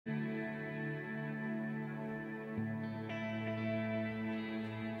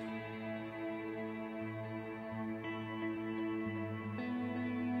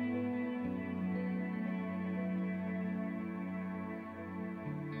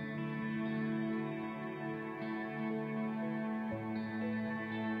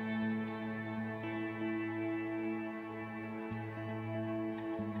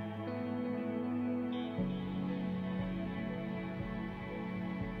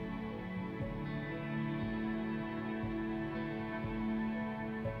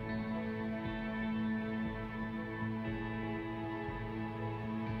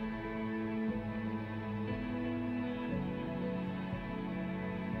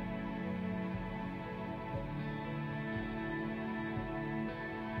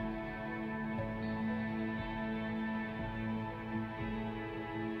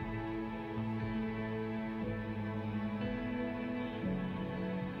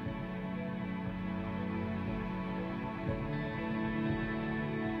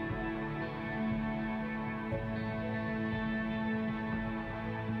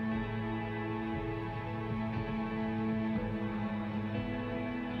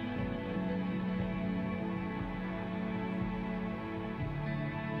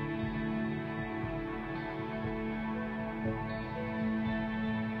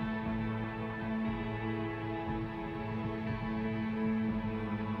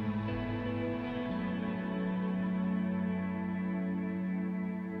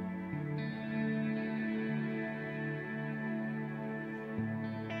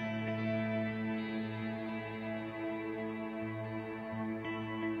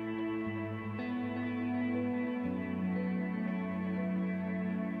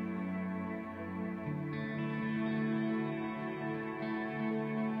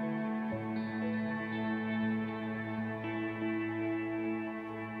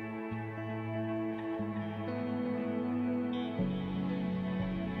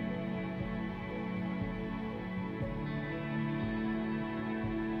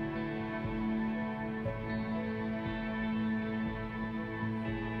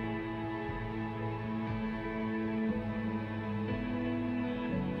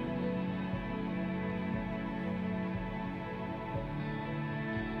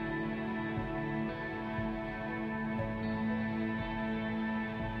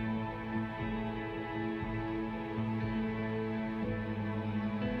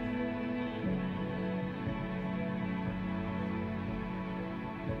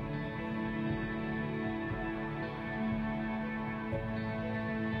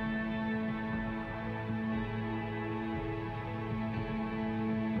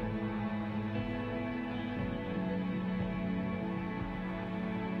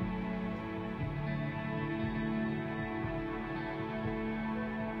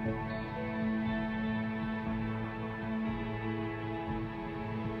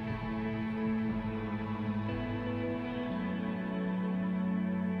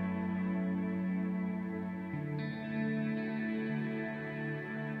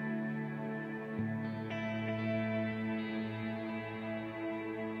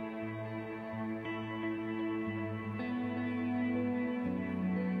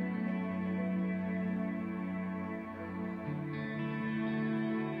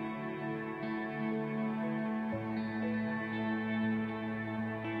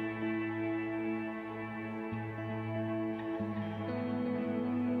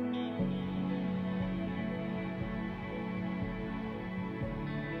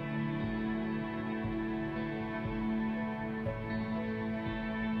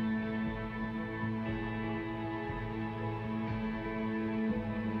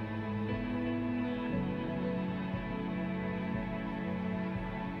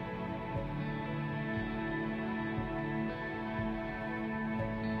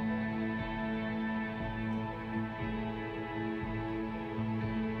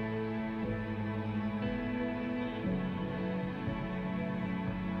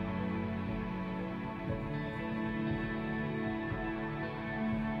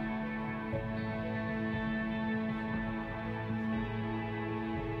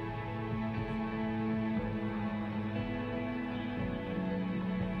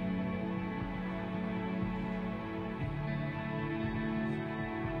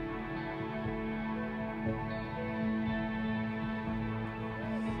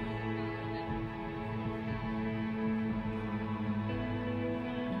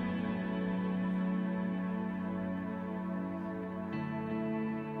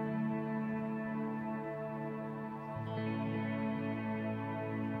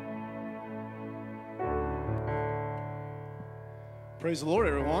Praise the Lord,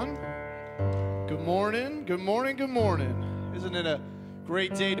 everyone. Good morning, good morning, good morning. Isn't it a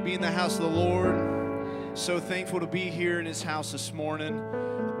great day to be in the house of the Lord? So thankful to be here in His house this morning.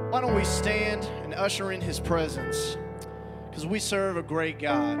 Why don't we stand and usher in His presence? Because we serve a great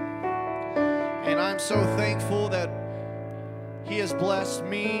God. And I'm so thankful that He has blessed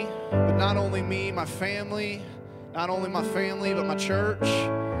me, but not only me, my family, not only my family, but my church.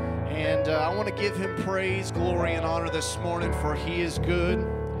 And I want to give Him praise, glory, and honor this morning, for He is good.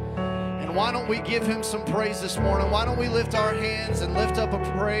 And why don't we give Him some praise this morning? Why don't we lift our hands and lift up a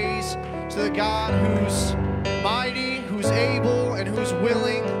praise to the God who's mighty, who's able, and who's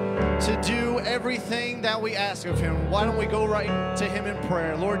willing to do everything that we ask of Him. Why don't we go right to Him in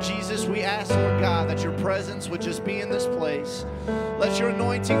prayer? Lord Jesus, we ask, Lord God, that Your presence would just be in this place. Let Your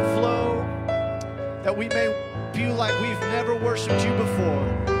anointing flow, that we may worship You like we've never worshiped You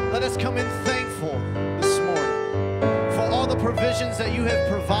before. Let us come in thankful this morning for all the provisions that You have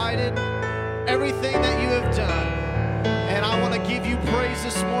provided, everything that You have done. And I want to give You praise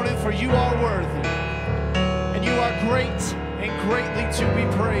this morning, for You are worthy, and You are great and greatly to be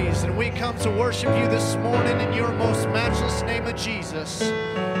praised. And we come to worship You this morning in Your most matchless name of Jesus.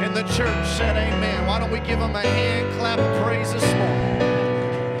 And the church said amen. Why don't we give Him a hand clap of praise this morning?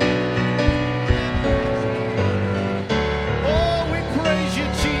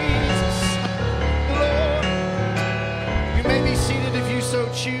 So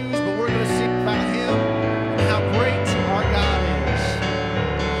choose, but we're going to sing about Him and how great our God is.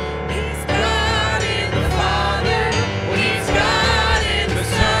 He's God in the Father, or He's God in the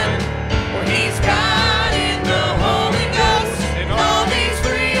Son, or He's God in the Holy Ghost, and all these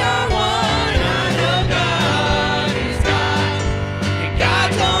three are one. I know God is God, and God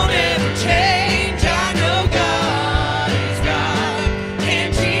don't ever change. I know God is God,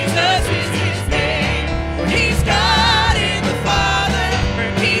 and Jesus is His name. For He's God in the Father,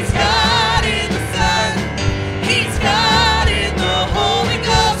 He's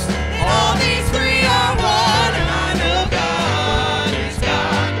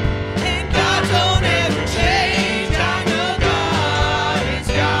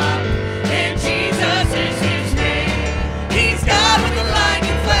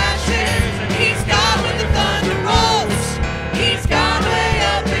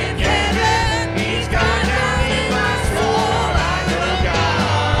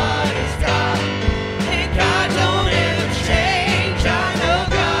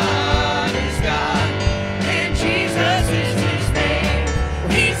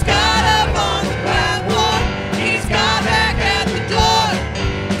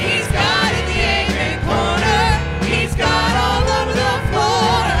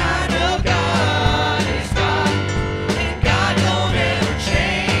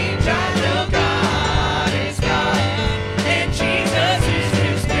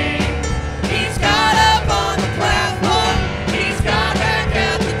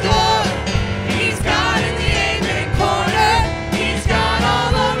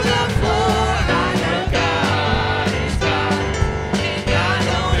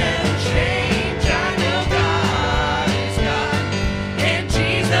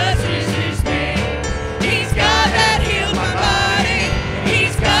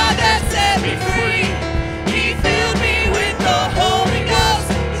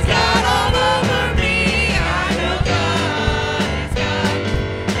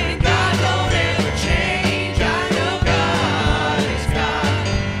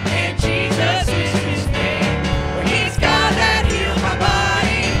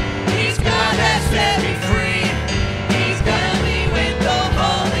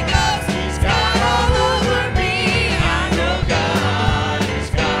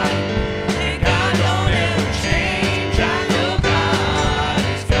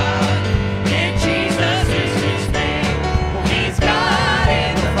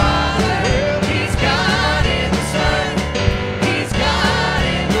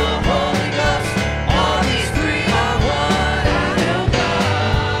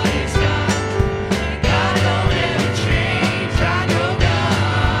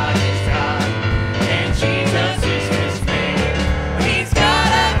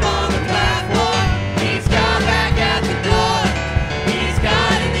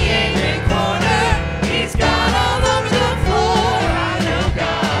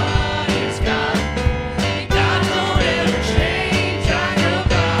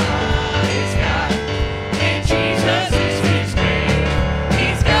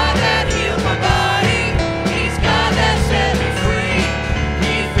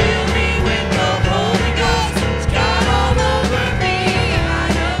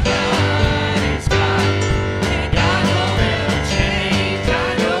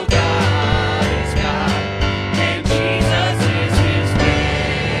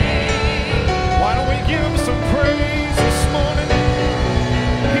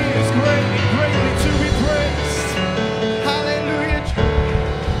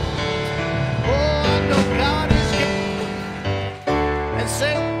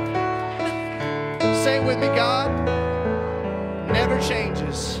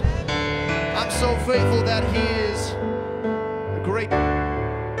faithful that He is a great,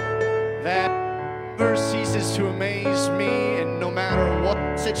 that never ceases to amaze me, and no matter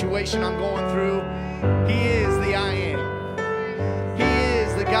what situation I'm going through, He is the I Am. He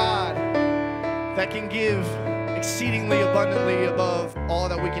is the God that can give exceedingly abundantly above all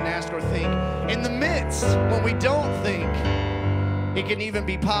that we can ask or think. In the midst, when we don't think it can even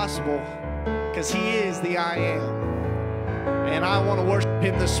be possible, because He is the I Am. And I want to worship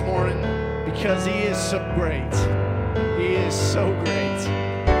Him this morning because He is so great. He is so great.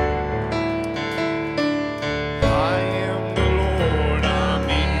 I am the Lord, I'm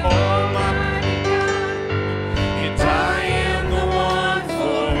the Almighty God, and I am the one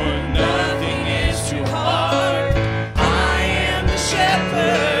for whom nothing is too hard. I am the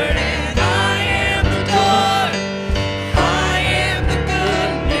shepherd and I am the door. I am the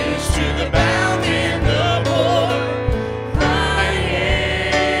good news to the bound and the poor. I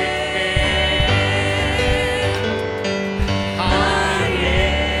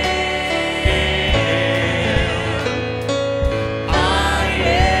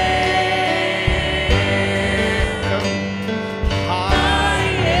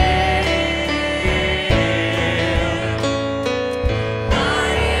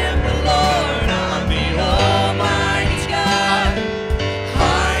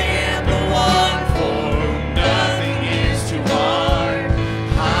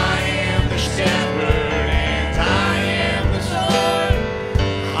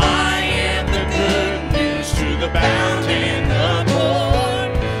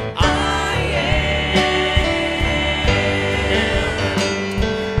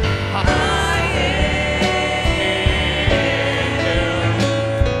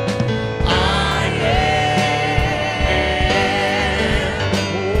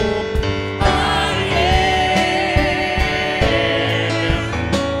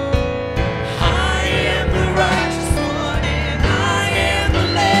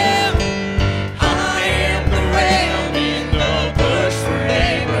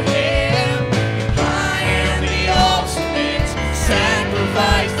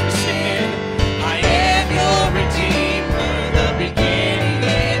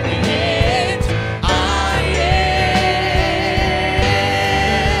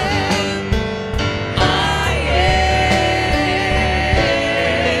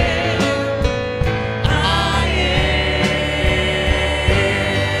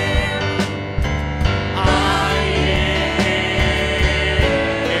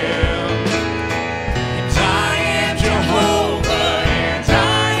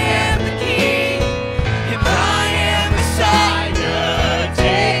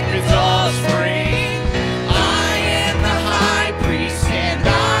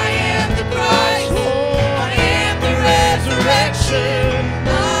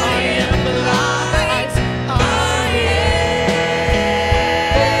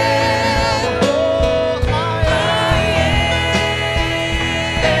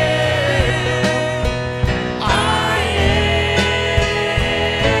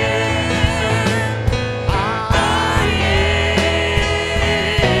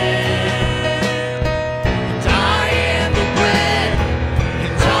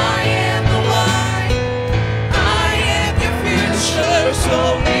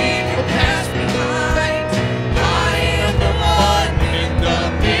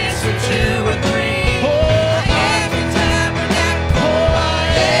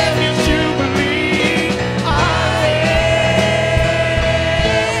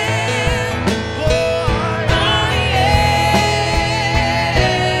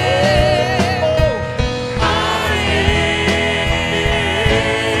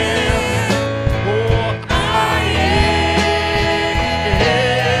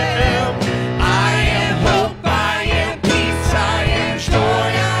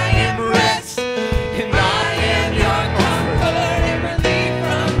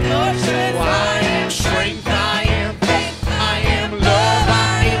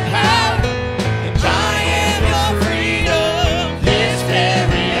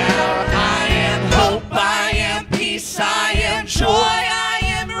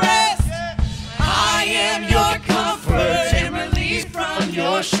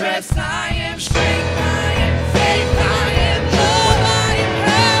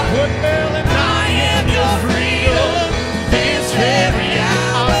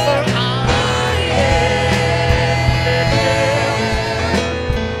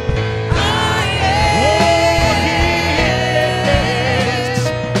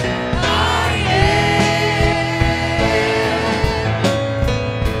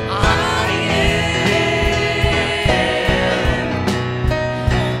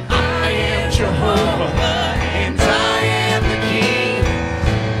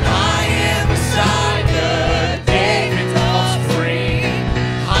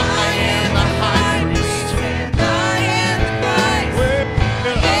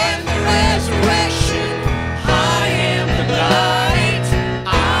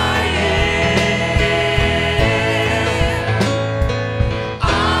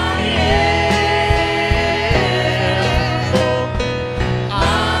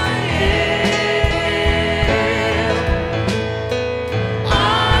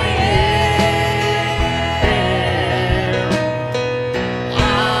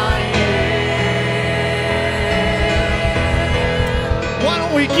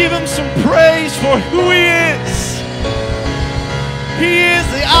for who He is. He is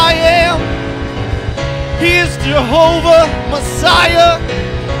the I am. He is Jehovah, Messiah,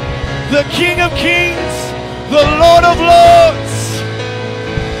 the King of Kings, the Lord of Lords.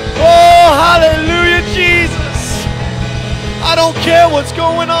 Oh, hallelujah, Jesus. I don't care what's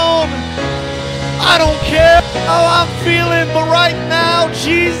going on. I don't care how I'm feeling, but right now,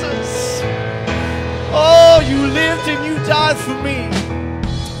 Jesus, oh, you lived and you died for me.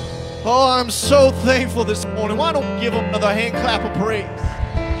 Oh, I'm so thankful this morning. Why don't we give Him another hand clap of praise?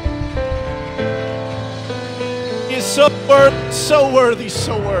 He is so worthy, so worthy,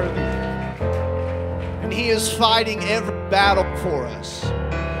 so worthy. And He is fighting every battle for us.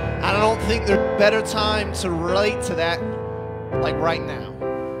 I don't think there's a better time to relate to that like right now.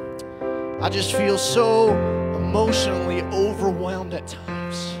 I just feel so emotionally overwhelmed at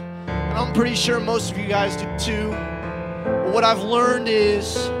times. And I'm pretty sure most of you guys do too. But what I've learned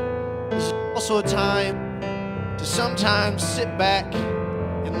is also a time to sometimes sit back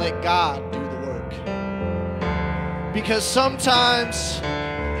and let God do the work. Because sometimes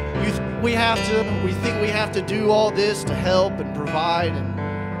we think we have to do all this to help and provide and,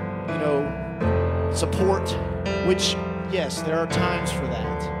 you know, support, which, yes, there are times for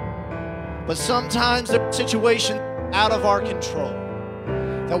that. But sometimes there are situations out of our control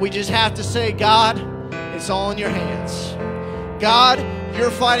that we just have to say, God, it's all in your hands. God, you're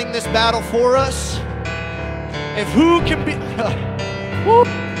fighting this battle for us. If who can be...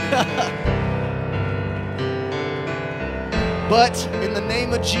 But in the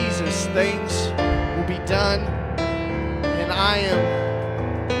name of Jesus, things will be done. And I am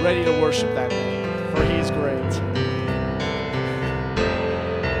ready to worship that name, for He is great.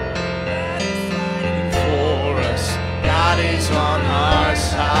 God is on our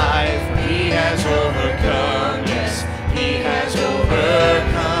side, for He has overcome, yes, He has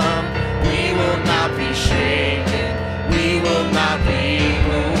overcome. We will not be shaken, we will not be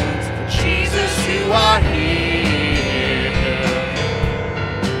moved, for Jesus, you are here.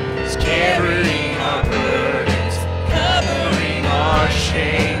 He's carrying our burdens, covering our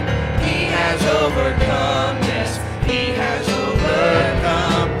shame. He has overcome, yes, He has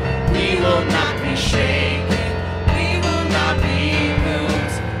overcome. We will not be shaken,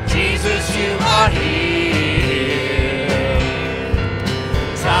 you are here.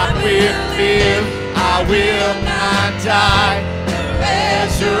 I will live, I will not die. The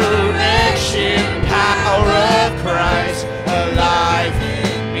resurrection power of Christ alive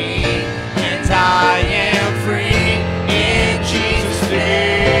in me, and I am free in Jesus'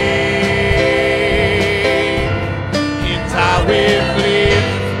 name. And I will live,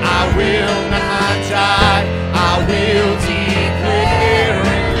 I will not die. I will declare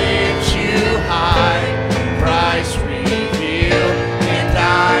Christ revealed, and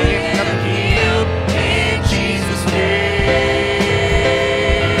I am healed in Jesus' name.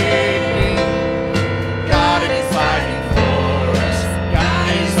 God is fighting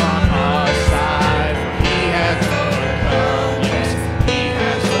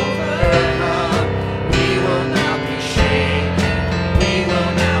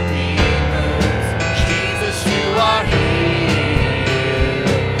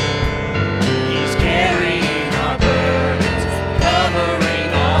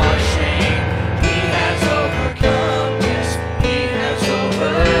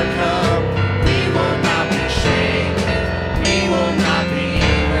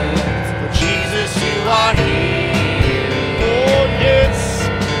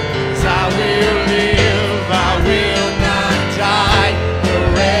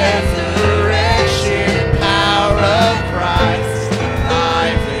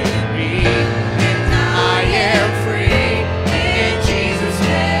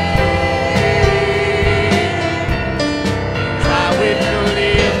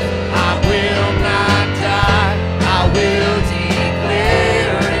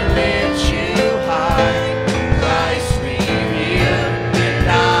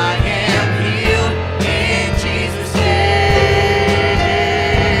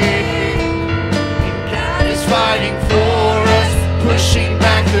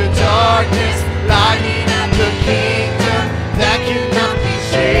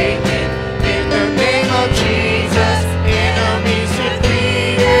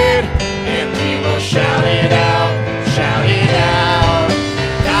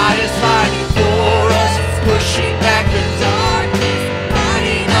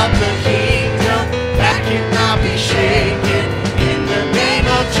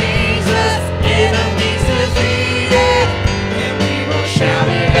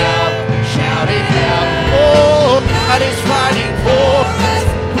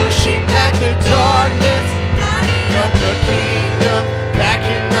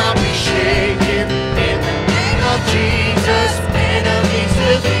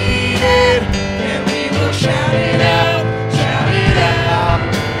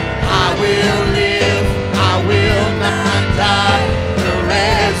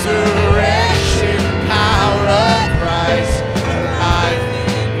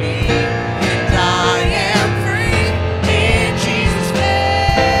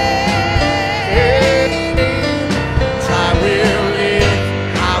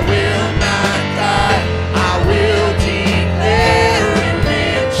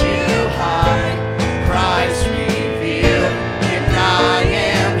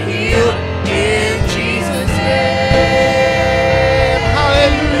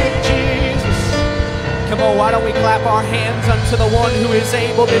Come on, why don't we clap our hands unto the one who is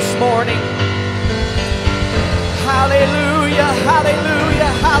able this morning? Hallelujah, hallelujah,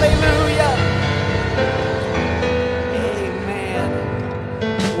 hallelujah.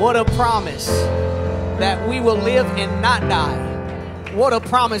 Amen. What a promise that we will live and not die. What a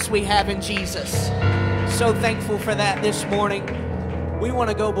promise we have in Jesus. So thankful for that this morning. We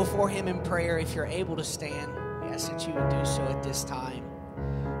want to go before Him in prayer. If you're able to stand, we ask that you would do so at this time.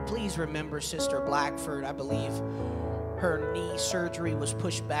 Please remember Sister Blackford. I believe her knee surgery was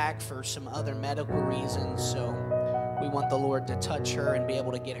pushed back for some other medical reasons. So we want the Lord to touch her and be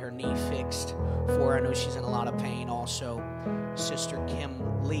able to get her knee fixed for her. I know she's in a lot of pain also. Sister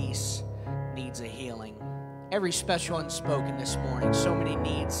Kim Lease needs a healing. Every special unspoken this morning. So many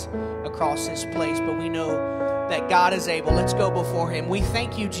needs across this place, but we know that God is able. Let's go before Him. We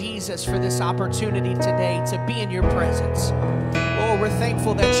thank you, Jesus, for this opportunity today to be in your presence. Lord, we're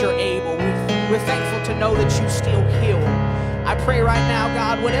thankful that you're able. We're thankful to know that you still heal. I pray right now,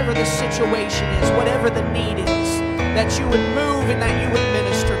 God, whatever the situation is, whatever the need is, that you would move and that you would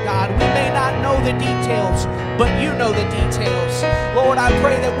minister, God. We may not know the details, but you know the details. Lord, I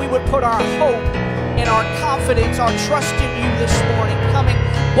pray that we would put our hope and our confidence, our trust in you this morning, coming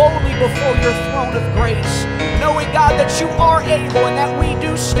boldly before your throne of grace, knowing, God, that you are able and that we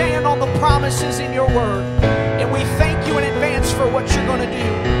do stand on the promises in your word. And we thank you in advance for what you're going to do.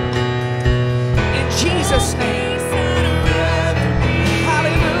 In Jesus' name.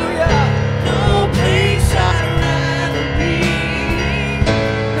 Hallelujah. No place I'd rather be.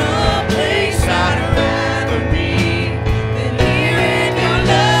 No place I'd rather be than here in your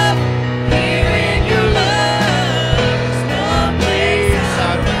love. Here in your love. There's no place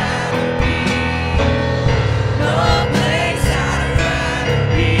I'd rather be. No place I'd rather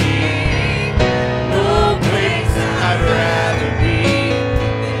be. No place I'd rather be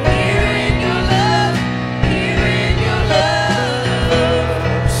than here in your love. Here in your love.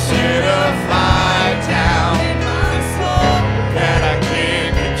 Set a fire down in my soul that I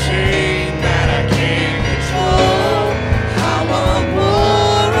can't contain, that I can't control. I want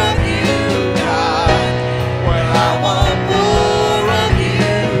more of you, God. Well, I want more of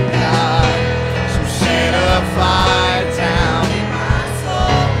you, God. So set a fire down in my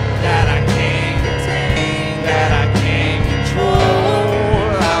soul that I can't contain, that I can't control.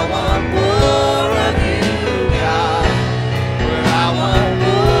 I want more of you, God. Well, I want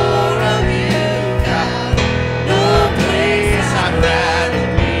more of you, God. No place I'd rather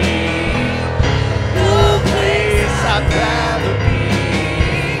be. No place I'd rather be.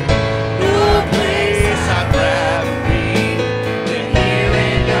 No place I'd rather be than here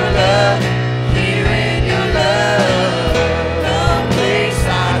in your love. Here in your love. No place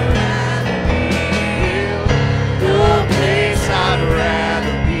I'd rather be. No place I'd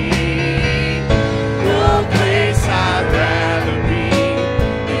rather be. No place I'd rather be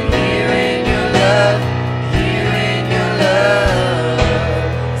than here in your love. Here in your love.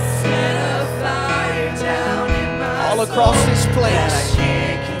 Set a fire down in my All across this soul place. that I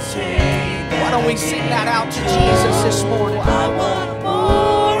can't contain, Why don't we sing that out to Jesus this morning? I want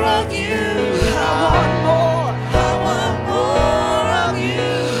more of you. I want more. I want more of you.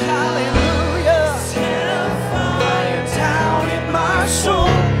 Hallelujah. Set a fire down in my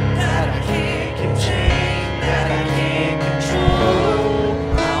soul that I can't contain, that I can't control.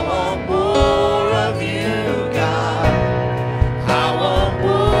 I want more of you, God. I want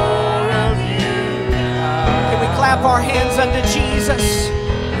more of you, God. Can we clap our hands unto Jesus?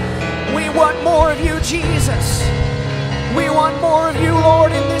 We want more of you, Jesus. We want more of you,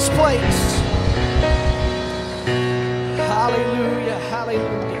 Lord, in this place. Hallelujah,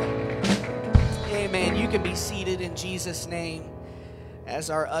 hallelujah. Amen. You can be seated in Jesus' name as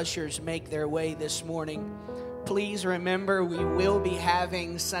our ushers make their way this morning. Please remember, we will be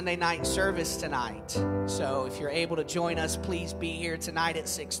having Sunday night service tonight. So if you're able to join us, please be here tonight at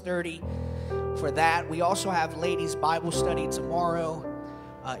 6:30 for that. We also have ladies' Bible study tomorrow.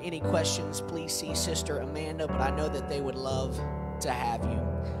 Any questions, please see Sister Amanda, but I know that they would love to have you.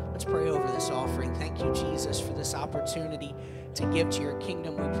 Let's pray over this offering. Thank you, Jesus, for this opportunity to give to your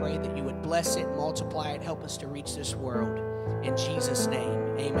kingdom. We pray that you would bless it, multiply it, help us to reach this world. In Jesus'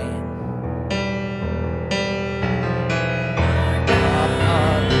 name, amen.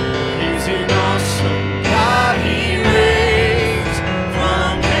 He's an awesome God. He reigns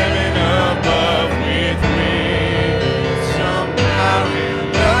from heaven above with wisdom, power,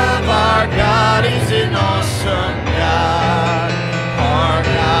 and love. Our God is an awesome God. Our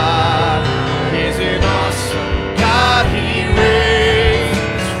God is an awesome God. He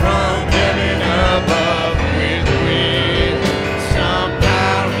reigns from heaven above with wisdom,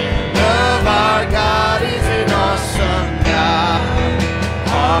 power, and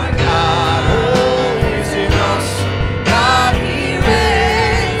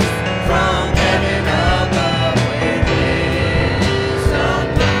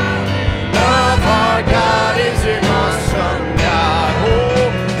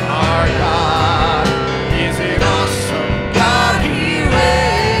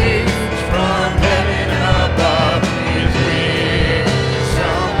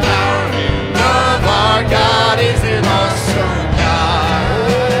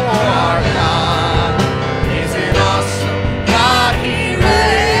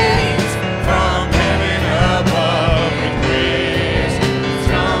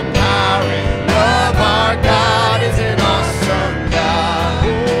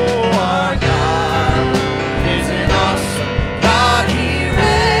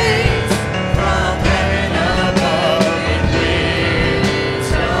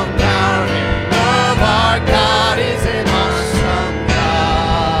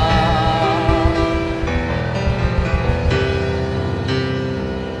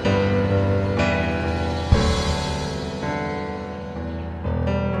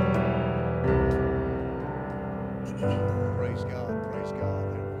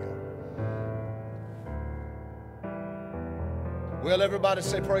Will everybody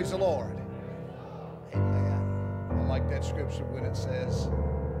say praise the Lord? Amen. I like that scripture when it says,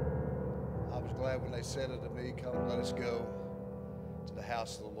 I was glad when they said unto me, come, let us go to the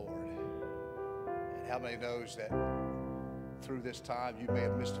house of the Lord. And how many knows that through this time you may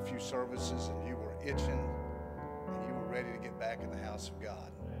have missed a few services and you were itching and you were ready to get back in the house of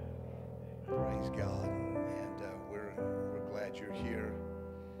God. Praise God. And we're glad you're here.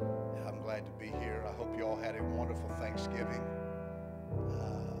 And I'm glad to be here. I hope you all had a wonderful Thanksgiving.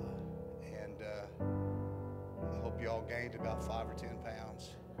 And I hope you all gained about 5 or 10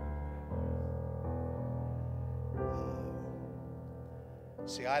 pounds.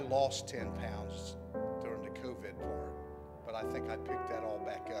 See, I lost 10 pounds during the COVID part, but I think I picked that all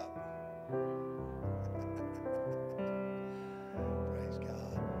back up. Praise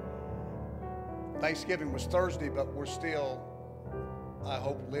God. Thanksgiving was Thursday, but we're still, I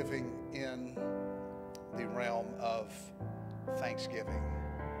hope, living in the realm of Thanksgiving.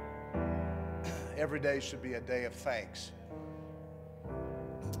 Every day should be a day of thanks.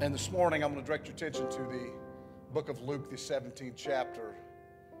 And this morning, I'm going to direct your attention to the book of Luke, the 17th chapter,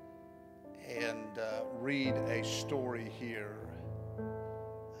 and read a story here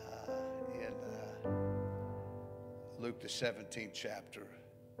in Luke, the 17th chapter,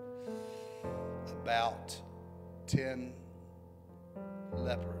 about 10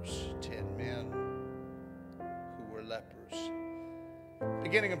 lepers, 10 men who were lepers.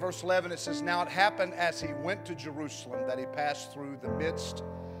 Beginning in verse 11, it says, Now it happened as he went to Jerusalem that he passed through the midst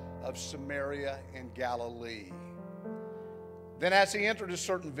of Samaria and Galilee. Then as he entered a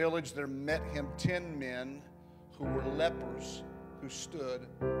certain village, there met him 10 men who were lepers, who stood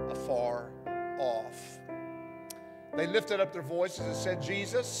afar off. They lifted up their voices and said,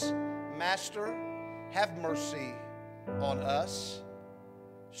 Jesus, Master, have mercy on us.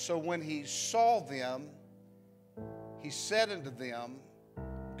 So when he saw them, he said unto them,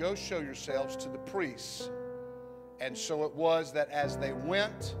 Go show yourselves to the priests. And so it was that as they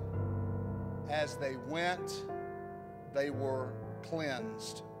went, they were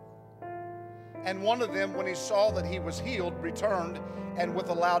cleansed. And one of them, when he saw that he was healed, returned and with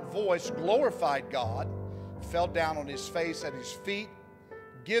a loud voice glorified God, fell down on his face at his feet,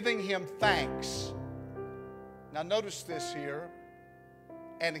 giving him thanks. Now notice this here.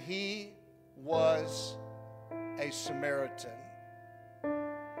 And he was a Samaritan.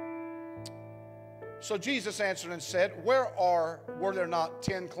 So Jesus answered and said, were there not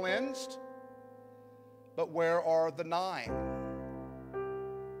 10 cleansed? But where are the 9?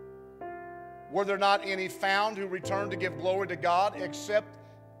 Were there not any found who returned to give glory to God, except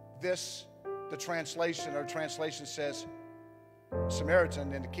this, the translation says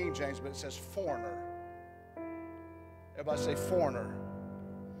Samaritan in the King James, but it says foreigner. Everybody say foreigner.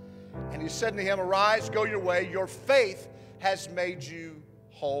 And he said to him, Arise, go your way, your faith has made you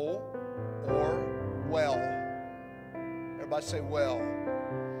whole or well. Everybody say well.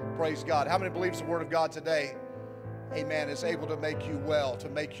 Praise God. How many believes the word of God today, amen, is able to make you well, to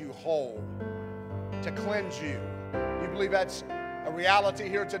make you whole, to cleanse you? You believe that's a reality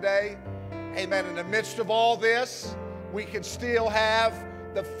here today? Amen. In the midst of all this, we can still have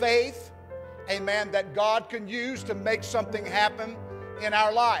the faith, amen, that God can use to make something happen in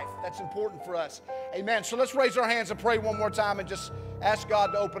our life. That's important for us. Amen. So let's raise our hands and pray one more time and just ask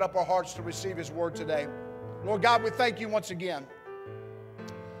God to open up our hearts to receive his word today. Lord God, we thank you once again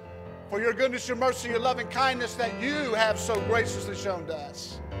for your goodness, your mercy, your loving kindness that you have so graciously shown to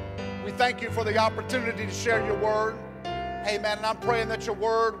us. We thank you for the opportunity to share your word. Amen. And I'm praying that your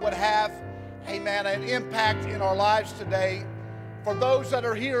word would have, amen, an impact in our lives today. For those that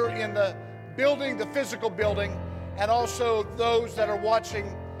are here in the building, the physical building, and also those that are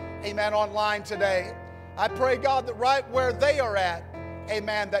watching, amen, online today. I pray, God, that right where they are at,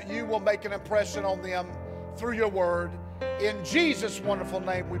 amen, that you will make an impression on them through your word. In Jesus' wonderful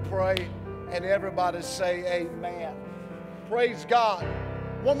name we pray, and everybody say amen. Praise God.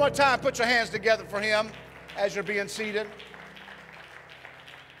 One more time, put your hands together for him as you're being seated.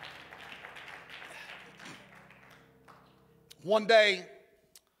 One day,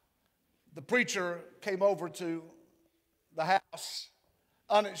 the preacher came over to the house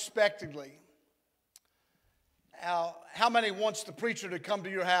unexpectedly. Now, how many wants the preacher to come to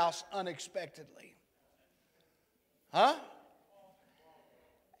your house unexpectedly? Huh?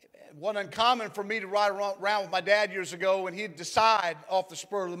 It wasn't uncommon for me to ride around with my dad years ago, and he'd decide off the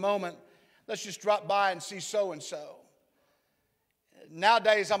spur of the moment, let's just drop by and see so-and-so.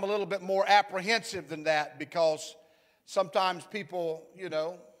 Nowadays, I'm a little bit more apprehensive than that because sometimes people,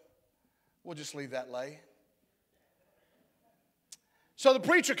 we'll just leave that lay. So the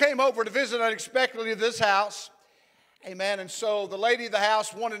preacher came over to visit unexpectedly to this house, Amen. And so the lady of the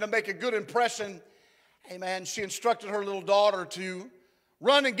house wanted to make a good impression. Amen. She instructed her little daughter to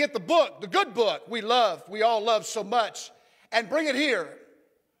run and get the book, the good book we all love so much, and bring it here.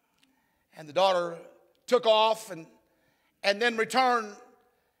 And the daughter took off and then returned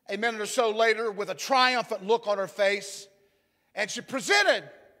a minute or so later with a triumphant look on her face. And she presented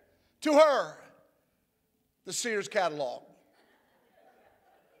to her the Sears catalog.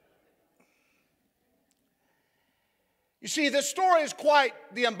 You see, this story is quite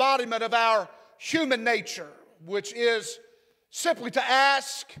the embodiment of our human nature, which is simply to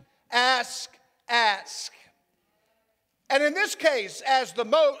ask, ask, ask. And in this case, as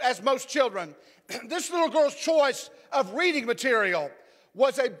most children, this little girl's choice of reading material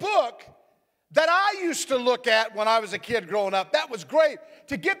was a book that I used to look at when I was a kid growing up. That was great,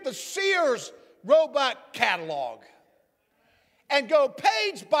 to get the Sears Roebuck catalog and go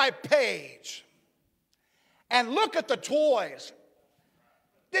page by page and look at the toys.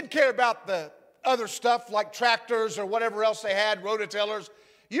 Didn't care about the other stuff like tractors or whatever else they had, rototillers.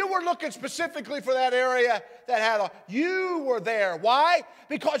 You were looking specifically for that area that had you were there. Why?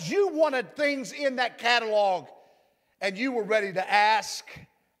 Because you wanted things in that catalog and you were ready to ask,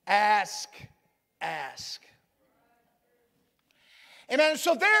 ask, ask. Amen.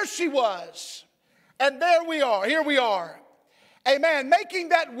 So there she was. And there we are. Here we are. Amen. Making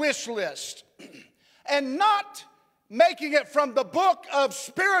that wish list. And not making it from the book of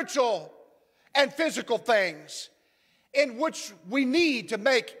spiritual and physical things in which we need to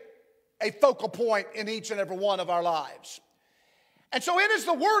make a focal point in each and every one of our lives. And so it is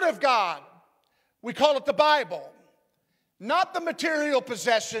the Word of God. We call it the Bible. Not the material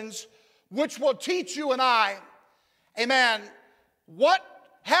possessions which will teach you and I, amen,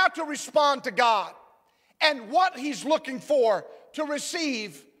 how to respond to God and what He's looking for to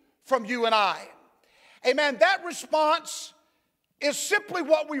receive from you and I. Amen. That response is simply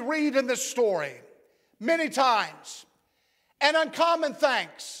what we read in this story many times. An uncommon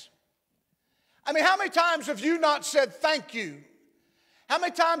thanks. I mean, how many times have you not said thank you? How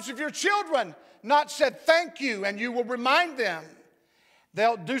many times have your children not said thank you and you will remind them?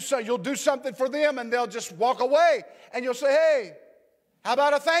 You'll do something for them and they'll just walk away and you'll say, hey, how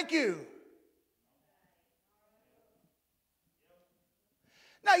about a thank you?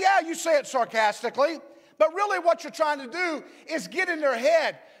 Now, yeah, you say it sarcastically, but really what you're trying to do is get in their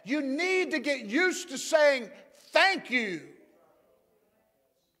head. You need to get used to saying thank you.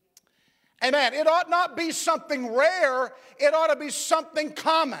 Amen. It ought not be something rare. It ought to be something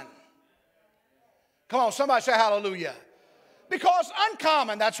common. Come on, somebody say hallelujah. Because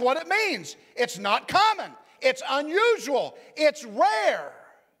uncommon, that's what it means. It's not common. It's unusual. It's rare.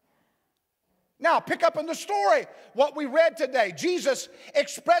 Now, pick up in the story what we read today. Jesus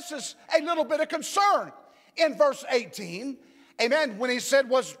expresses a little bit of concern in verse 18. Amen. When he said,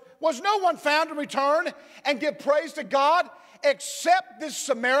 was no one found to return and give praise to God except this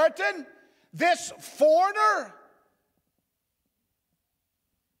Samaritan, this foreigner?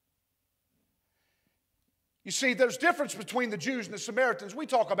 You see, there's difference between the Jews and the Samaritans. We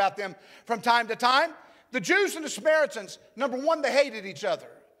talk about them from time to time. The Jews and the Samaritans, number one, they hated each other.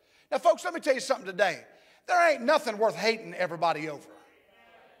 Now, folks, let me tell you something today. There ain't nothing worth hating everybody over.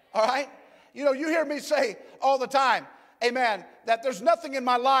 All right? You know, you hear me say all the time, amen, that there's nothing in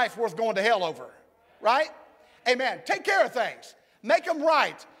my life worth going to hell over. Right? Amen. Take care of things. Make them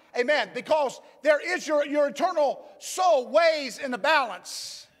right. Amen. Because there is your eternal soul weighs in the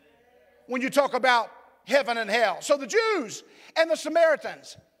balance when you talk about heaven and hell. So the Jews and the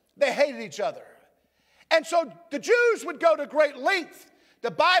Samaritans, they hated each other. And so the Jews would go to great length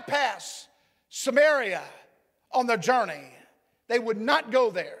to bypass Samaria on their journey. They would not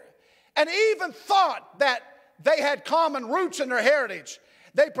go there. And even thought that they had common roots in their heritage.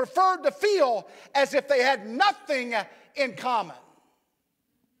 They preferred to feel as if they had nothing in common.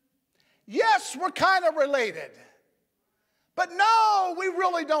 Yes, we're kind of related. But no, we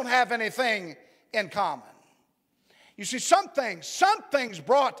really don't have anything in common. You see, some things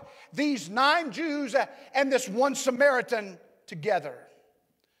brought these 9 Jews and this one Samaritan together.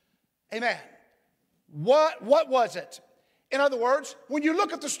 Amen. What was it? In other words, when you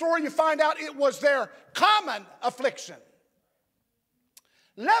look at the story, you find out it was their common affliction.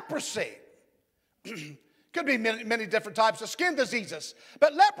 Leprosy. Could be many different types of skin diseases.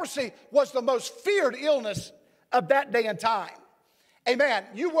 But leprosy was the most feared illness of that day and time. Amen.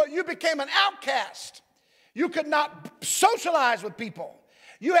 You became an outcast. You could not socialize with people.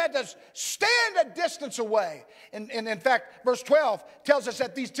 You had to stand a distance away. And in fact, verse 12 tells us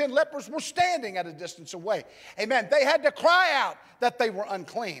that these 10 lepers were standing at a distance away. Amen. They had to cry out that they were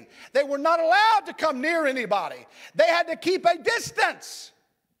unclean. They were not allowed to come near anybody. They had to keep a distance.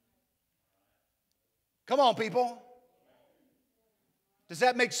 Come on, people. Does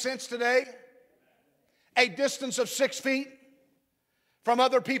that make sense today? A distance of 6 feet from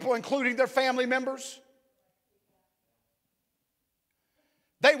other people, including their family members.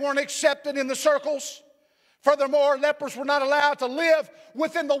 They weren't accepted in the circles. Furthermore, lepers were not allowed to live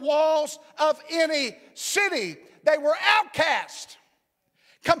within the walls of any city. They were outcast,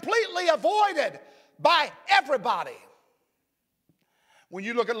 completely avoided by everybody. When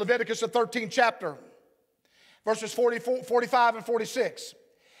you look at Leviticus, the 13th chapter, verses 45 and 46,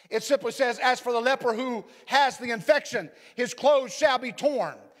 it simply says, as for the leper who has the infection, his clothes shall be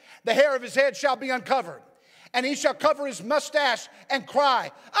torn, the hair of his head shall be uncovered, and he shall cover his mustache and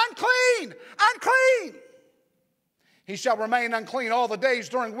cry, unclean, unclean. He shall remain unclean all the days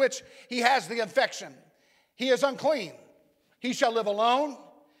during which he has the infection. He is unclean. He shall live alone.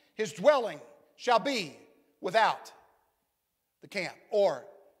 His dwelling shall be without the camp, or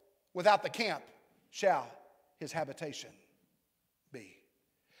without the camp shall his habitation be.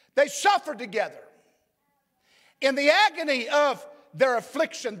 They suffered together. In the agony of their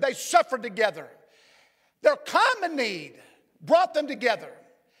affliction, they suffered together. Their common need brought them together.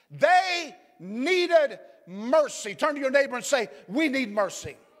 They needed mercy. Turn to your neighbor and say, we need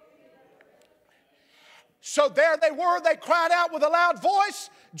mercy. So there they were. They cried out with a loud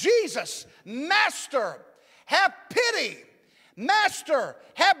voice, Jesus, Master, have pity. Master,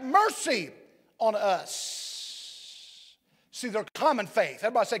 have mercy on us. See, their common faith.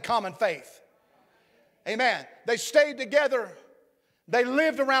 Everybody say common faith. Amen. They stayed together. They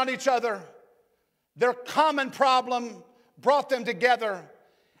lived around each other. Their common problem brought them together,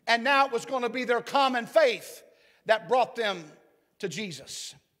 and now it was going to be their common faith that brought them to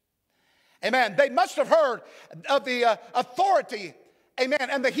Jesus. Amen. They must have heard of the authority, amen,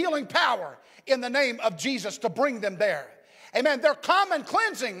 and the healing power in the name of Jesus to bring them there. Amen. Their common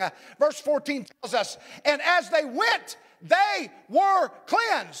cleansing, verse 14 tells us, and as they went, they were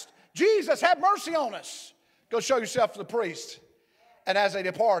cleansed. Jesus, have mercy on us. Go show yourself to the priest. And as they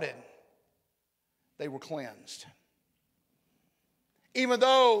departed, they were cleansed. Even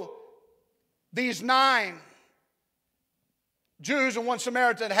though these 9 Jews and 1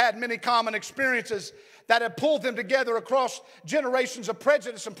 Samaritan had many common experiences that had pulled them together across generations of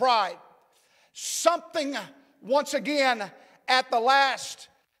prejudice and pride, something once again at the last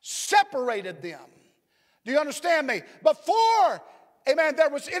separated them. Do you understand me? Before, amen, there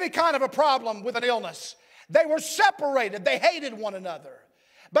was any kind of a problem with an illness, they were separated. They hated one another.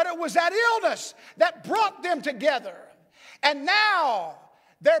 But it was that illness that brought them together. And now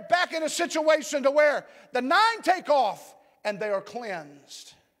they're back in a situation to where the 9 take off and they are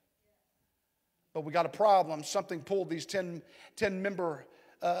cleansed. But we got a problem. Something pulled these 10-member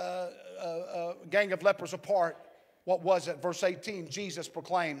gang of lepers apart. What was it? Verse 18, Jesus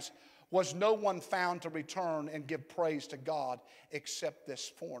proclaims, was no one found to return and give praise to God except this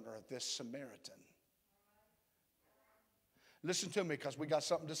foreigner, this Samaritan. Listen to me, because we got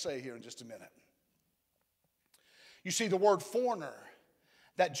something to say here in just a minute. You see, the word foreigner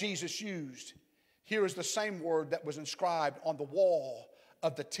that Jesus used here is the same word that was inscribed on the wall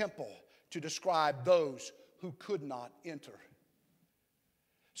of the temple to describe those who could not enter.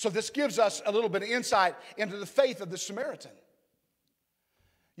 So this gives us a little bit of insight into the faith of the Samaritan.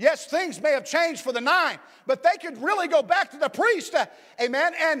 Yes, things may have changed for the 9, but they could really go back to the priest,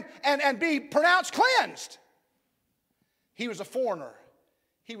 amen, and be pronounced cleansed. He was a foreigner.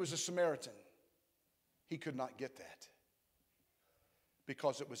 He was a Samaritan. He could not get that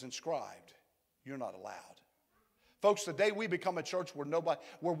because it was inscribed, you're not allowed. Folks, the day we become a church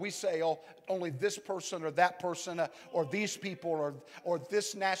where we say, oh, only this person or that person or these people or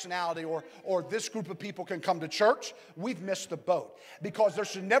this nationality or this group of people can come to church, we've missed the boat. Because there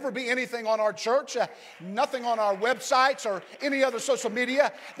should never be anything on our church, nothing on our websites or any other social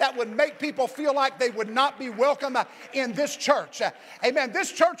media that would make people feel like they would not be welcome in this church. Amen.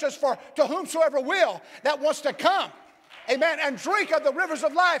 This church is to whomsoever will that wants to come, amen, and drink of the rivers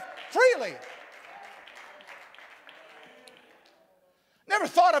of life freely. Never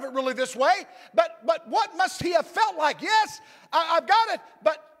thought of it really this way, but what must he have felt like? Yes, I've got it,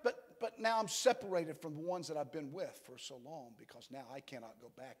 but now I'm separated from the ones that I've been with for so long, because now I cannot go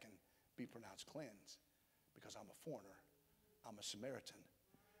back and be pronounced cleansed because I'm a foreigner. I'm a Samaritan.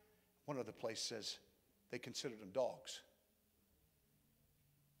 One other place says they considered them dogs.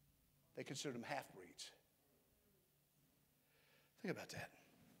 They considered them half-breeds. Think about that.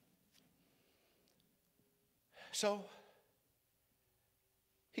 So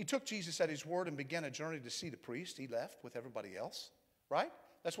he took Jesus at his word and began a journey to see the priest. He left with everybody else, right?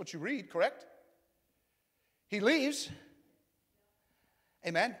 That's what you read, correct? He leaves.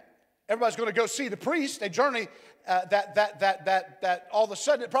 Amen. Everybody's going to go see the priest. A journey that all of a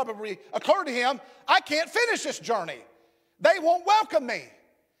sudden it probably occurred to him, I can't finish this journey. They won't welcome me.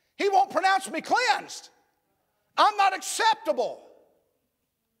 He won't pronounce me cleansed. I'm not acceptable.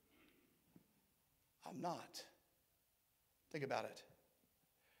 I'm not. Think about it.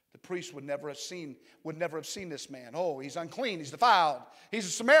 The priest would never have seen this man. Oh, he's unclean, he's defiled, he's a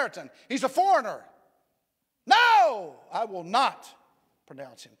Samaritan, he's a foreigner. No, I will not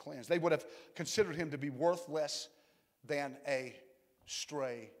pronounce him cleansed. They would have considered him to be worthless than a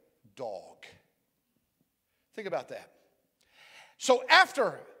stray dog. Think about that. So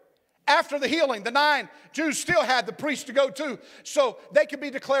after the healing, the 9 Jews still had the priest to go to so they could be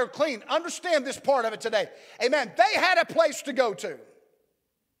declared clean. Understand this part of it today. Amen. They had a place to go to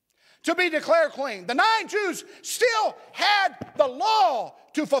be declared clean. The 9 Jews still had the law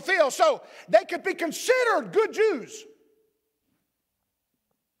to fulfill so they could be considered good Jews.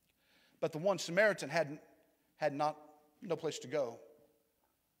 But the one Samaritan had no place to go.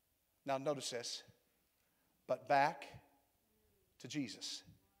 Now notice this. But back to Jesus.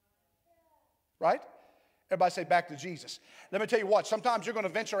 Right? Everybody say back to Jesus. Let me tell you what, sometimes you're going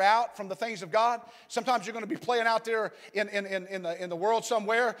to venture out from the things of God. Sometimes you're going to be playing out there in the world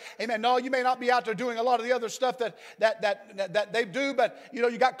somewhere. Amen. No, you may not be out there doing a lot of the other stuff that they do, but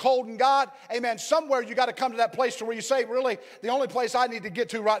you got cold in God. Amen. Somewhere you got to come to that place to where you say, really, the only place I need to get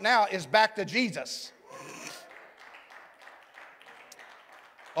to right now is back to Jesus.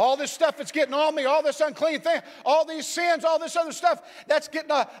 All this stuff that's getting on me, all this unclean thing, all these sins, all this other stuff that's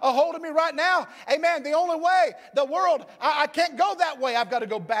getting a hold of me right now. Amen. The only way, the world, I can't go that way. I've got to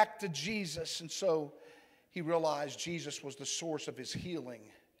go back to Jesus. And so he realized Jesus was the source of his healing.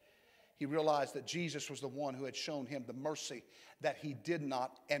 He realized that Jesus was the one who had shown him the mercy that he did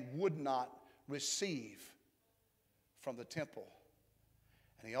not and would not receive from the temple.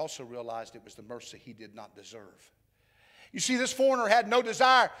 And he also realized it was the mercy he did not deserve. You see, this foreigner had no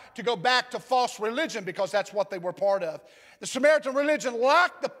desire to go back to false religion because that's what they were part of. The Samaritan religion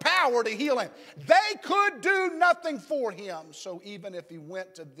lacked the power to heal him. They could do nothing for him. So even if he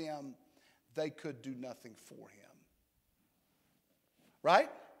went to them, they could do nothing for him. Right?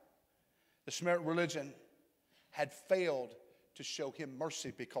 The Samaritan religion had failed to show him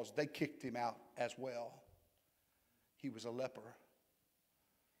mercy because they kicked him out as well. He was a leper.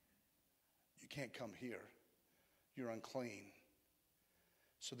 You can't come here. You're unclean.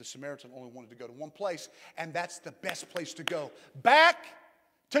 So the Samaritan only wanted to go to one place, and that's the best place to go. Back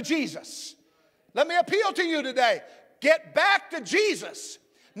to Jesus. Let me appeal to you today. Get back to Jesus.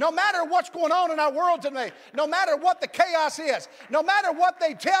 No matter what's going on in our world today, no matter what the chaos is, no matter what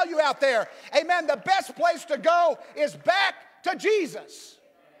they tell you out there, amen, the best place to go is back to Jesus.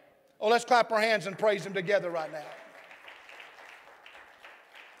 Oh, let's clap our hands and praise him together right now.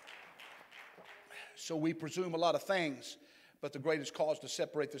 So we presume a lot of things, but the greatest cause to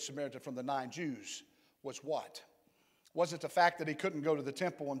separate the Samaritan from the 9 Jews was what? Was it the fact that he couldn't go to the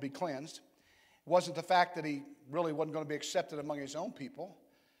temple and be cleansed? Was it the fact that he really wasn't going to be accepted among his own people?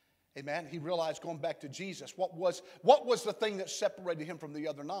 Amen. He realized going back to Jesus, what was the thing that separated him from the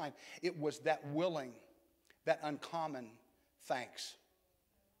other 9? It was that willing, that uncommon thanks.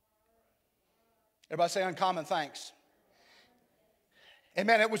 Everybody say uncommon thanks.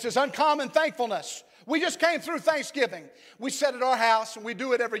 Amen. It was this uncommon thankfulness. We just came through Thanksgiving. We sat at our house, and we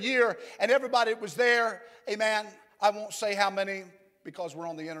do it every year, and everybody was there. Amen. I won't say how many because we're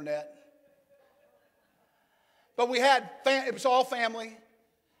on the internet. But we had, it was all family.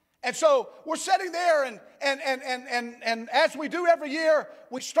 And so we're sitting there, and as we do every year,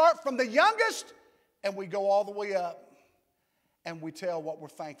 we start from the youngest, and we go all the way up, and we tell what we're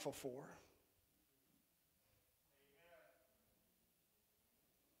thankful for.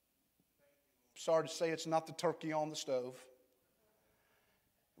 Sorry to say it's not the turkey on the stove.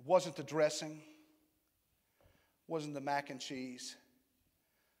 It wasn't the dressing. It wasn't the mac and cheese.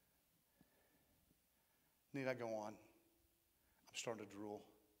 Need I go on? I'm starting to drool.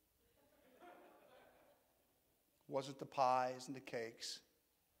 It wasn't the pies and the cakes.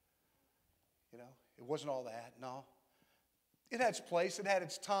 It wasn't all that. No. It had its place. It had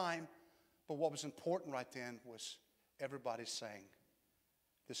its time. But what was important right then was everybody saying,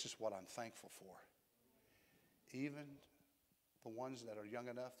 this is what I'm thankful for. Even the ones that are young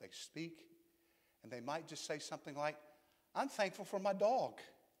enough, they speak, and they might just say something like, I'm thankful for my dog.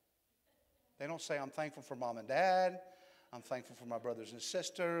 They don't say, I'm thankful for mom and dad. I'm thankful for my brothers and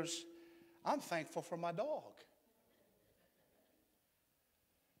sisters. I'm thankful for my dog.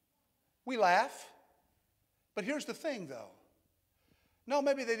 We laugh. But here's the thing, though. No,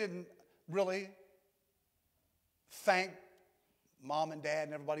 maybe they didn't really thank mom and dad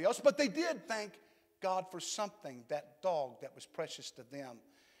and everybody else, but they did thank God for something, that dog that was precious to them.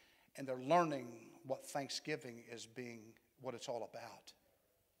 And they're learning what Thanksgiving is being, what it's all about.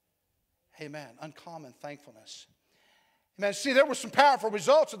 Amen. Uncommon thankfulness. Amen. See, there were some powerful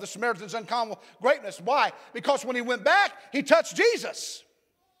results of the Samaritan's uncommon greatness. Why? Because when he went back, he touched Jesus.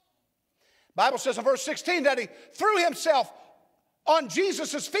 The Bible says in verse 16 that he threw himself on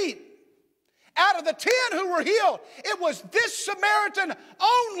Jesus' feet. Out of the 10 who were healed, it was this Samaritan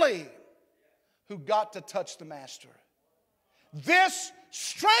only who got to touch the Master. This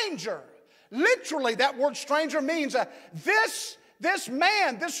stranger, literally that word stranger means this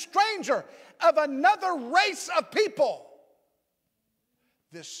man, this stranger of another race of people,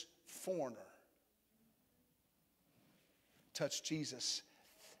 this foreigner, touched Jesus.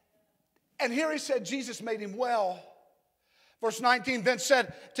 And here he said Jesus made him well. Verse 19 then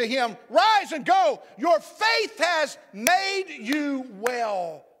said to him, rise and go, your faith has made you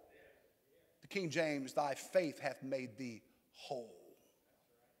well. The King James, thy faith hath made thee whole.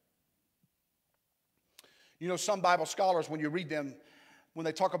 You know, some Bible scholars, when you read them, when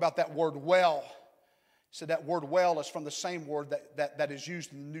they talk about that word well, so that word well is from the same word that is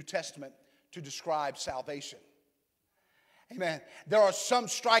used in the New Testament to describe salvation. Amen. There are some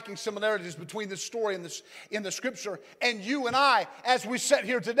striking similarities between this story and this in the Scripture and you and I as we sit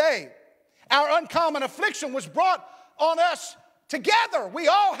here today. Our uncommon affliction was brought on us together. We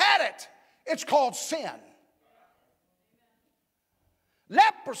all had it. It's called sin.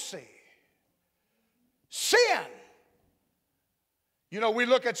 Leprosy. Sin. You know, we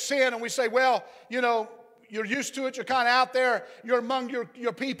look at sin and we say, well, you know, you're used to it, you're kind of out there, you're among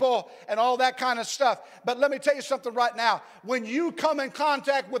your people and all that kind of stuff. But let me tell you something right now. When you come in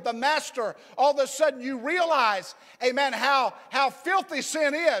contact with the Master, all of a sudden you realize, amen, how filthy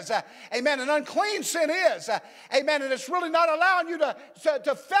sin is. Amen, and unclean sin is. Amen, and it's really not allowing you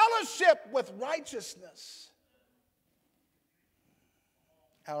to fellowship with righteousness.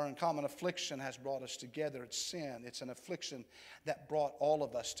 Our uncommon affliction has brought us together. It's sin. It's an affliction that brought all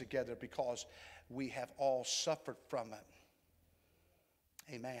of us together because we have all suffered from it.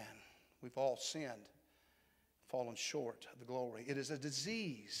 Amen. We've all sinned, fallen short of the glory. It is a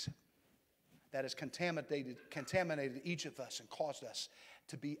disease that has contaminated each of us and caused us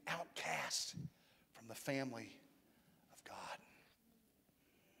to be outcast from the family of God.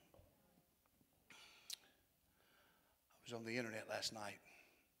 I was on the internet last night.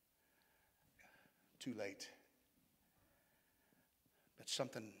 Too late. But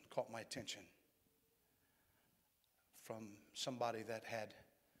something caught my attention from somebody that had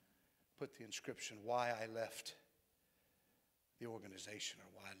put the inscription, why I left the organization or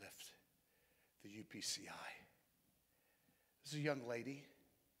why I left the UPCI. This is a young lady.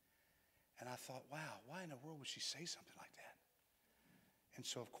 And I thought, wow, why in the world would she say something like that? And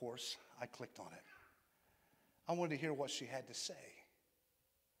so, of course, I clicked on it. I wanted to hear what she had to say.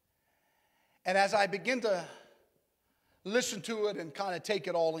 And as I begin to listen to it and kind of take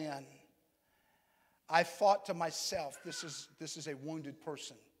it all in, I thought to myself, this is a wounded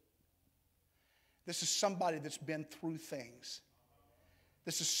person. This is somebody that's been through things.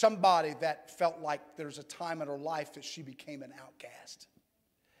 This is somebody that felt like there's a time in her life that she became an outcast.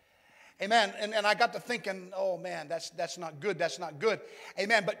 Amen. And I got to thinking, oh man, that's not good. That's not good.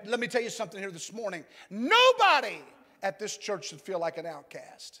 Amen. But let me tell you something here this morning. Nobody at this church should feel like an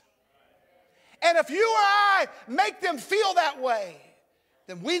outcast. And if you or I make them feel that way,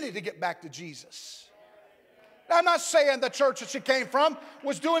 then we need to get back to Jesus. I'm not saying the church that she came from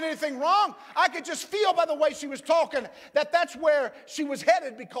was doing anything wrong. I could just feel by the way she was talking that that's where she was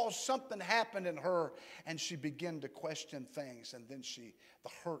headed because something happened in her and she began to question things and then the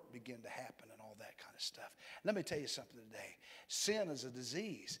hurt began to happen and all that kind of stuff. Let me tell you something today. Sin is a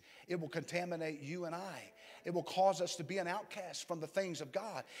disease. It will contaminate you and I. It will cause us to be an outcast from the things of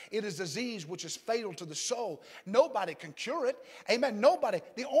God. It is a disease which is fatal to the soul. Nobody can cure it. Amen. Nobody.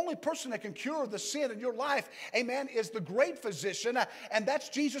 The only person that can cure the sin in your life, amen, is the great physician, and that's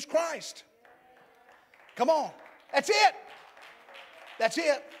Jesus Christ. Come on. That's it. That's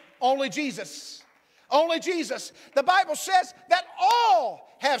it. Only Jesus. Only Jesus. The Bible says that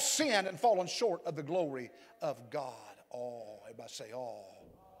all have sinned and fallen short of the glory of God. All. Everybody say all.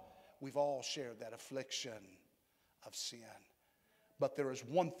 We've all shared that affliction of sin. But there is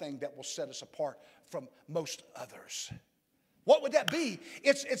one thing that will set us apart from most others. What would that be?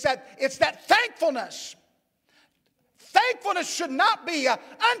 It's that thankfulness. Thankfulness should not be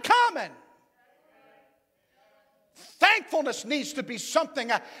uncommon. Thankfulness needs to be something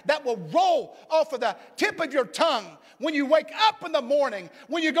that will roll off of the tip of your tongue when you wake up in the morning,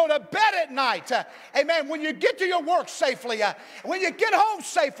 when you go to bed at night, amen, when you get to your work safely, when you get home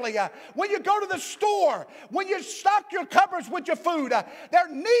safely, when you go to the store, when you stock your cupboards with your food. There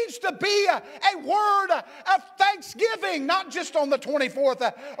needs to be a word of thanksgiving, not just on the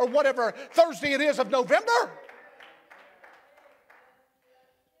 24th or whatever Thursday it is of November.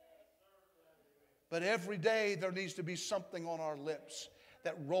 But every day there needs to be something on our lips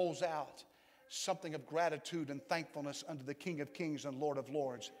that rolls out, something of gratitude and thankfulness unto the King of Kings and Lord of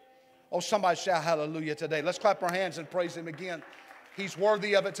Lords. Oh, somebody shout hallelujah today. Let's clap our hands and praise Him again. He's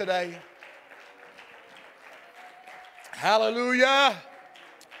worthy of it today. Hallelujah.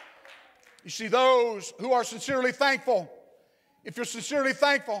 You see, those who are sincerely thankful, if you're sincerely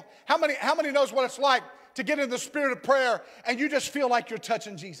thankful, how many knows what it's like to get in the spirit of prayer and you just feel like you're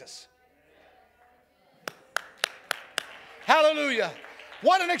touching Jesus? Hallelujah.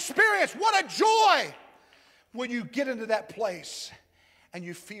 What an experience. What a joy when you get into that place and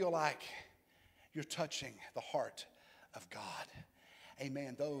you feel like you're touching the heart of God.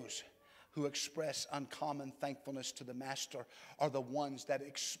 Amen. Those who express uncommon thankfulness to the Master are the ones that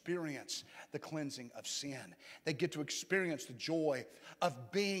experience the cleansing of sin. They get to experience the joy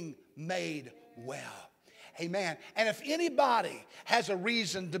of being made well. Amen. And if anybody has a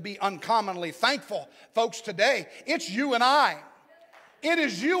reason to be uncommonly thankful, folks, today, it's you and I. It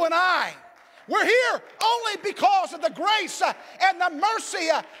is you and I. We're here only because of the grace and the mercy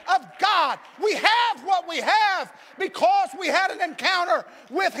of God. We have what we have because we had an encounter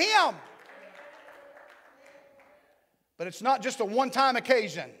with Him. But it's not just a one-time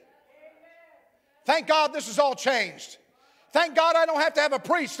occasion. Thank God this has all changed. Thank God I don't have to have a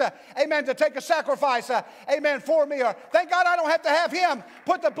priest, amen, to take a sacrifice, amen, for me. Or thank God I don't have to have him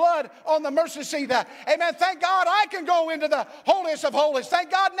put the blood on the mercy seat. Amen. Thank God I can go into the holiest of holies.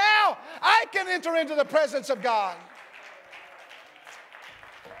 Thank God now I can enter into the presence of God.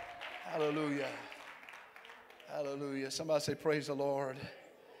 Hallelujah. Hallelujah. Somebody say, praise the Lord.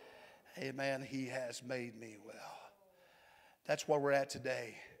 Amen. He has made me well. That's where we're at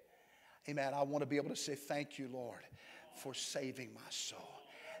today. Amen. I want to be able to say thank you, Lord, for saving my soul.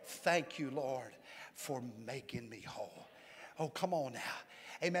 Thank you, Lord, for making me whole. Oh, come on now.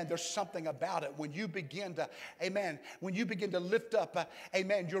 Amen. There's something about it when you begin to, amen, when you begin to lift up,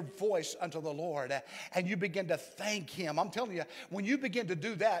 amen, your voice unto the Lord and you begin to thank Him. I'm telling you, when you begin to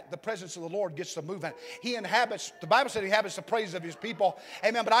do that, the presence of the Lord gets to moving. He inhabits, the Bible said He inhabits the praise of His people.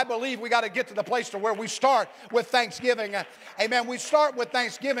 Amen. But I believe we got to get to the place to where we start with thanksgiving. Amen. We start with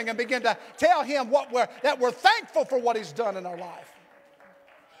thanksgiving and begin to tell Him that we're thankful for what He's done in our life.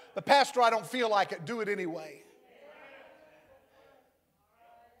 But Pastor, I don't feel like it. Do it anyway.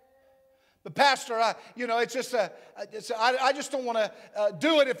 But Pastor, it's just I just don't want to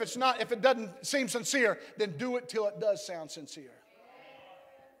do it if it doesn't seem sincere. Then do it till it does sound sincere.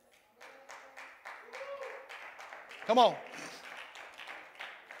 Come on.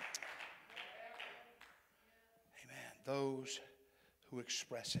 Amen. Those who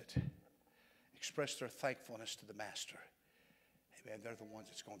express their thankfulness to the Master. Amen. They're the ones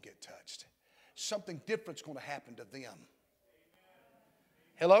that's going to get touched. Something different's going to happen to them.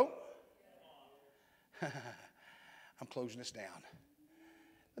 Hello? I'm closing this down.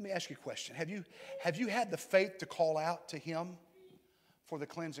 Let me ask you a question. Have you had the faith to call out to Him for the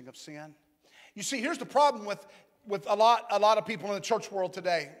cleansing of sin? You see, here's the problem with a lot of people in the church world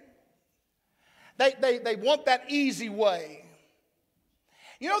today. They want that easy way.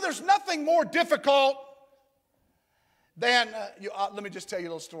 You know, there's nothing more difficult than, let me just tell you a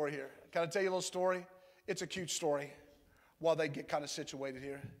little story here. Can I tell you a little story? It's a cute story while they get kind of situated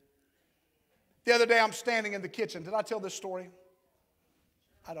here. The other day I'm standing in the kitchen. Did I tell this story?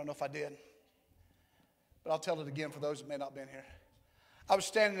 I don't know if I did. But I'll tell it again for those that may not have been here. I was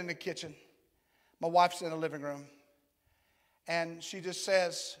standing in the kitchen. My wife's in the living room. And she just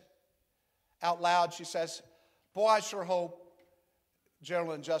says out loud, she says, boy, I sure hope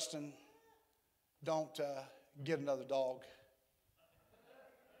Gerald and Justin don't get another dog.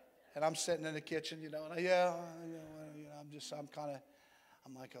 And I'm sitting in the kitchen, and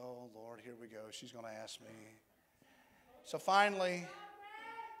I'm like, oh, Lord, here we go. She's going to ask me. So finally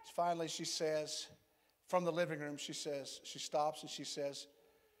she says, from the living room, she stops and she says,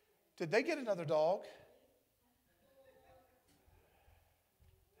 did they get another dog?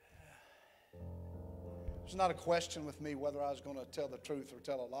 It was not a question with me whether I was going to tell the truth or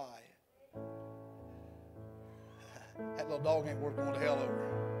tell a lie. That little dog ain't worth going to hell over.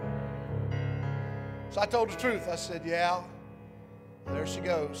 So I told the truth. I said, yeah. There she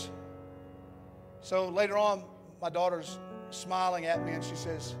goes. So later on, my daughter's smiling at me and she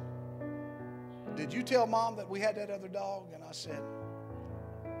says, "Did you tell Mom that we had that other dog?" And I said,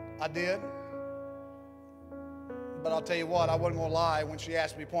 "I did. But I'll tell you what, I wasn't going to lie when she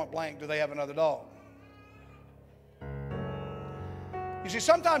asked me point blank, do they have another dog?" You see,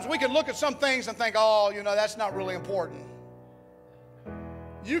 sometimes we can look at some things and think, oh, you know, that's not really important.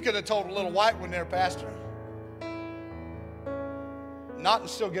 You could have told a little white one there, Pastor. Not and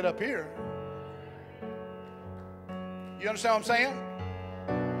still get up here. You understand what I'm saying?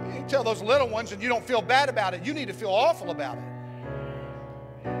 You can tell those little ones and you don't feel bad about it. You need to feel awful about it.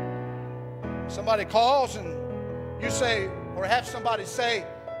 Somebody calls and you say, or have somebody say,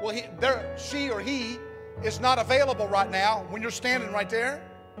 well, she or he is not available right now when you're standing right there.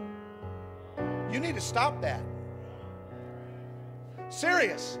 You need to stop that.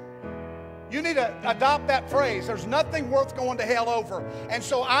 Serious. You need to adopt that phrase. There's nothing worth going to hell over. And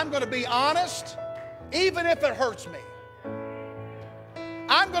so I'm going to be honest, even if it hurts me.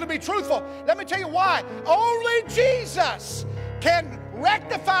 I'm going to be truthful. Let me tell you why. Only Jesus can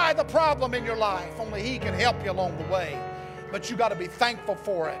rectify the problem in your life. Only He can help you along the way. But you got to be thankful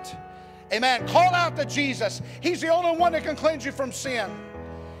for it. Amen. Call out to Jesus. He's the only one that can cleanse you from sin.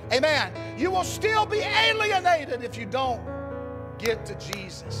 Amen. You will still be alienated if you don't get to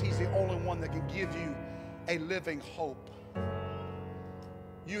Jesus. He's the only one that can give you a living hope.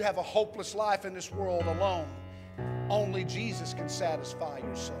 You have a hopeless life in this world alone. Only Jesus can satisfy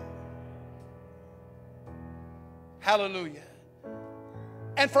your soul. Hallelujah.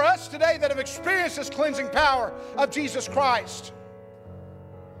 And for us today that have experienced this cleansing power of Jesus Christ,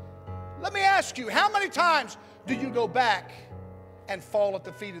 let me ask you, how many times do you go back and fall at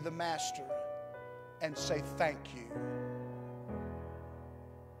the feet of the Master and say, thank you?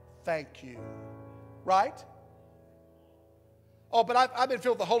 Thank you. Right? Oh, but I've been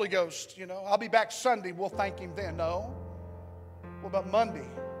filled with the Holy Ghost, you know. I'll be back Sunday. We'll thank Him then. No. What about Monday?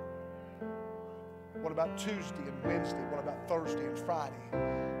 What about Tuesday and Wednesday? What about Thursday and Friday?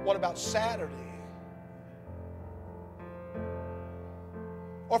 What about Saturday?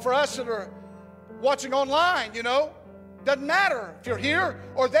 Or for us that are watching online, you know, doesn't matter if you're here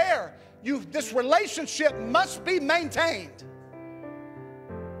or there. This relationship must be maintained.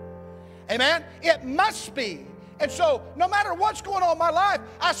 Amen? It must be. And so, no matter what's going on in my life,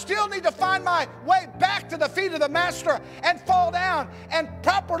 I still need to find my way back to the feet of the Master and fall down and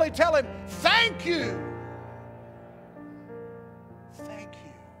properly tell Him, thank you. Thank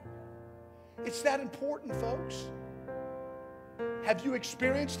you. It's that important, folks. Have you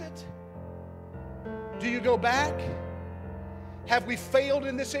experienced it? Do you go back? Have we failed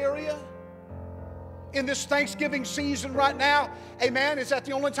in this area? In this Thanksgiving season right now, amen, is that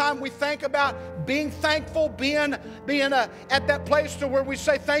the only time we think about being thankful, being at that place to where we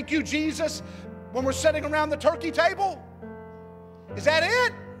say, thank you, Jesus, when we're sitting around the turkey table? Is that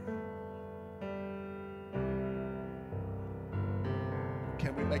it?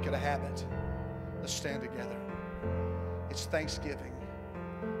 Can we make it a habit? Let's stand together. It's Thanksgiving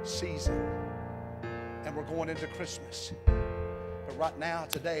season, and we're going into Christmas. But right now,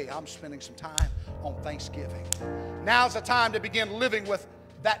 today, I'm spending some time on Thanksgiving. Now's the time to begin living with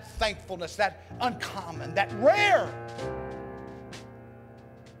that thankfulness, that uncommon, that rare.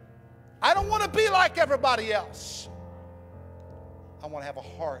 I don't want to be like everybody else. I want to have a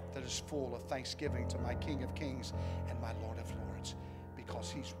heart that is full of thanksgiving to my King of Kings and my Lord of Lords,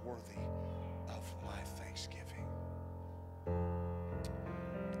 because He's worthy of my thanksgiving. Amen.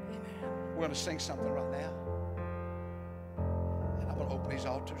 We're going to sing something right now. And I'm going to open these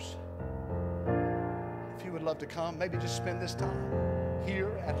altars. If you would love to come, maybe just spend this time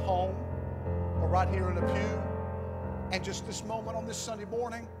here at home or right here in a pew. And just this moment on this Sunday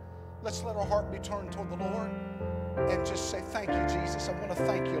morning, let's let our heart be turned toward the Lord and just say, thank you, Jesus. I want to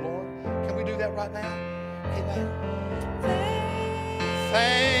thank you, Lord. Can we do that right now? Amen.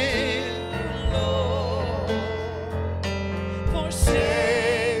 Thank you, Lord, for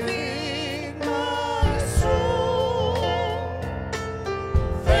saving my soul.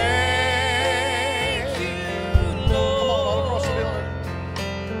 Thank you, Lord,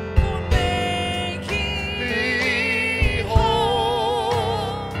 for making me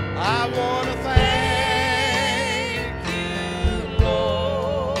whole. I want to thank you,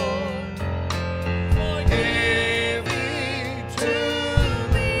 Lord, for giving to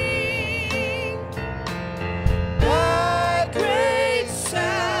me thy great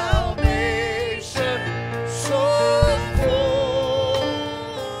salvation so full.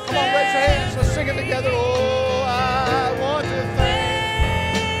 Come on, raise your hands. Let's sing it together. Oh, I want to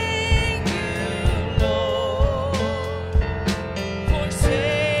thank you, Lord, for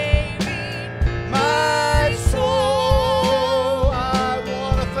saving my soul.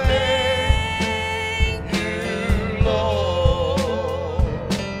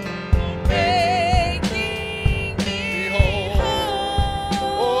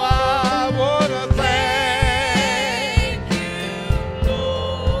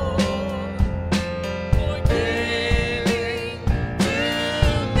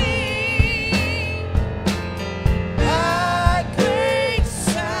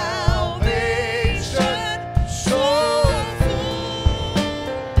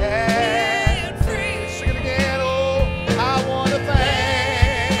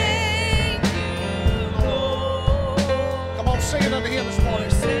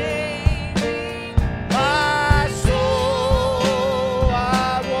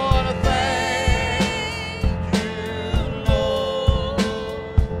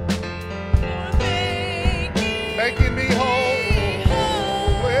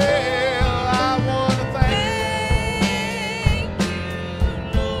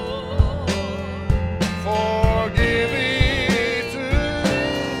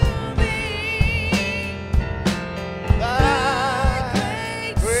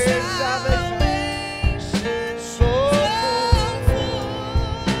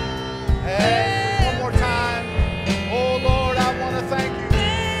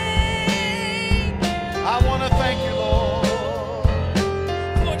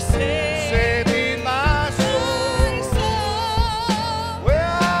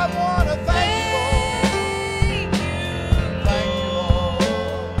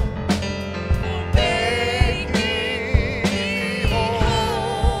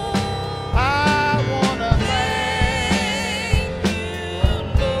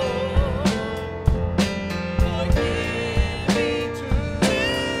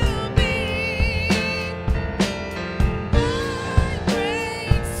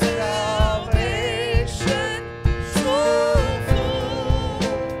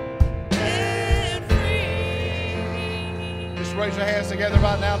 raise your hands together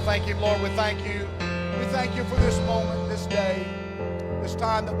right now and thank Him. Lord, we thank you. We thank you for this moment, this day, this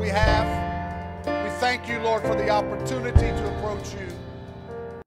time that we have. We thank you, Lord, for the opportunity to approach you.